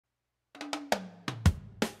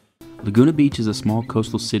Laguna Beach is a small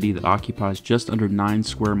coastal city that occupies just under 9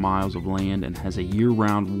 square miles of land and has a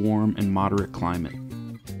year-round warm and moderate climate.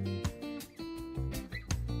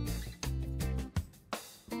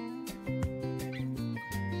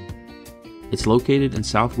 It's located in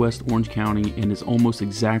southwest Orange County and is almost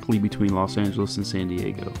exactly between Los Angeles and San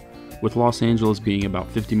Diego, with Los Angeles being about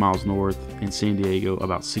 50 miles north and San Diego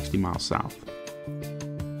about 60 miles south.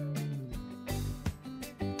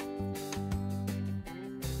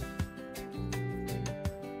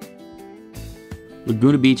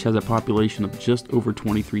 Laguna Beach has a population of just over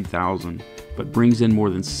 23,000, but brings in more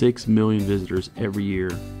than 6 million visitors every year.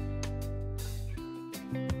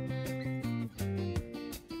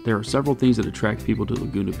 There are several things that attract people to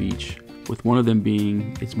Laguna Beach, with one of them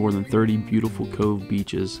being its more than 30 beautiful cove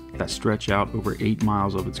beaches that stretch out over 8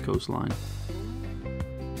 miles of its coastline.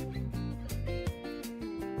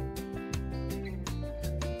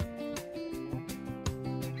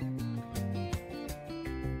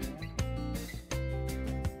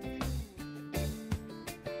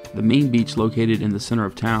 The main beach, located in the center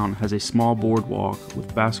of town, has a small boardwalk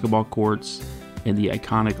with basketball courts and the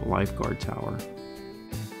iconic lifeguard tower.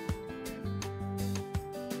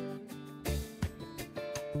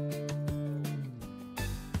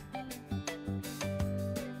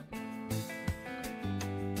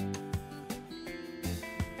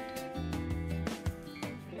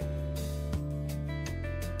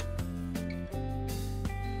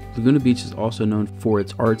 Laguna Beach is also known for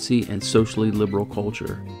its artsy and socially liberal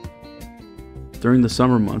culture. During the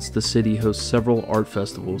summer months, the city hosts several art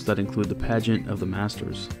festivals that include the Pageant of the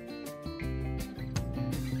Masters.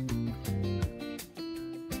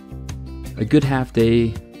 A good half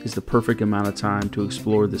day is the perfect amount of time to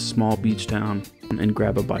explore this small beach town and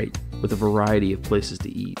grab a bite, with a variety of places to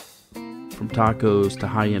eat, from tacos to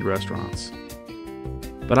high-end restaurants.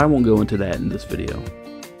 But I won't go into that in this video.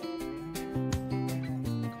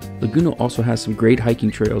 Laguna also has some great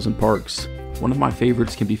hiking trails and parks. One of my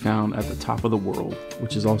favorites can be found at the top of the world,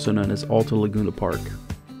 which is also known as Alta Laguna Park.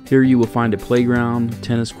 Here you will find a playground,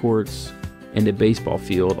 tennis courts, and a baseball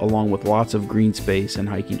field, along with lots of green space and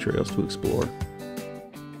hiking trails to explore.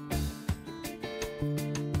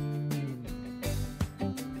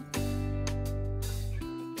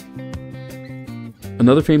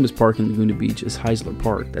 Another famous park in Laguna Beach is Heisler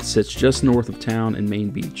Park that sits just north of town and Main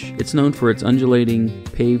Beach. It's known for its undulating,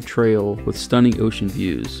 paved trail with stunning ocean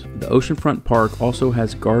views. The oceanfront park also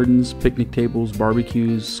has gardens, picnic tables,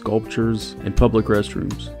 barbecues, sculptures, and public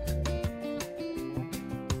restrooms.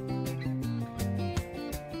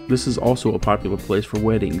 This is also a popular place for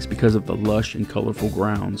weddings because of the lush and colorful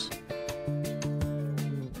grounds.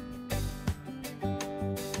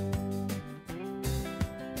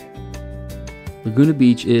 Laguna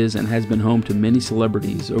Beach is and has been home to many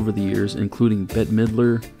celebrities over the years, including Bette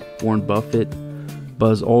Midler, Warren Buffett,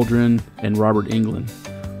 Buzz Aldrin, and Robert Englund,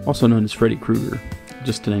 also known as Freddy Krueger,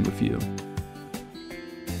 just to name a few.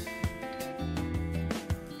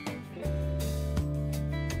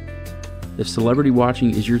 If celebrity watching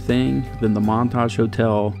is your thing, then the Montage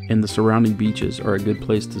Hotel and the surrounding beaches are a good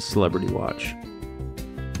place to celebrity watch.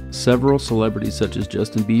 Several celebrities such as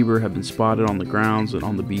Justin Bieber have been spotted on the grounds and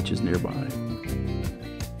on the beaches nearby.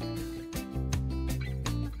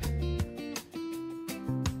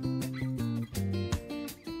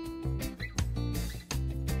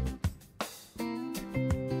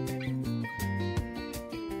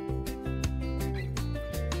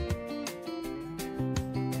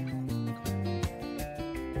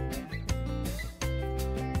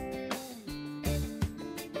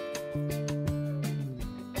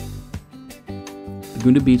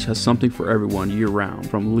 Laguna Beach has something for everyone year-round,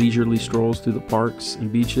 from leisurely strolls through the parks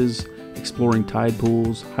and beaches, exploring tide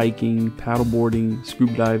pools, hiking, paddleboarding,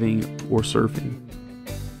 scuba diving, or surfing.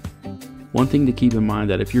 One thing to keep in mind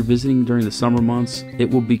that if you're visiting during the summer months, it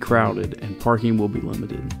will be crowded and parking will be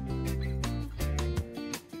limited.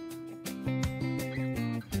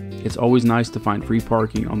 It's always nice to find free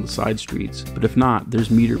parking on the side streets, but if not, there's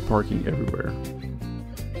metered parking everywhere.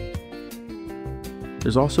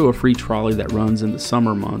 There's also a free trolley that runs in the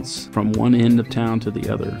summer months from one end of town to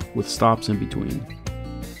the other, with stops in between.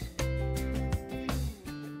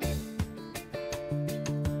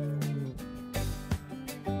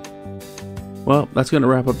 Well, that's going to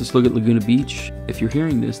wrap up this look at Laguna Beach. If you're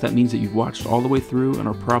hearing this, that means that you've watched all the way through and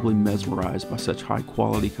are probably mesmerized by such high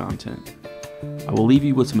quality content. I will leave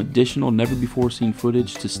you with some additional never before seen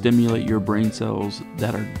footage to stimulate your brain cells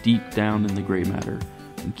that are deep down in the gray matter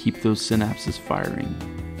and keep those synapses firing.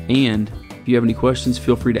 And if you have any questions,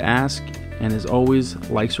 feel free to ask. And as always,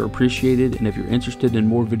 likes are appreciated, and if you're interested in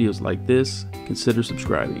more videos like this, consider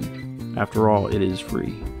subscribing. After all, it is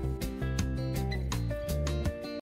free.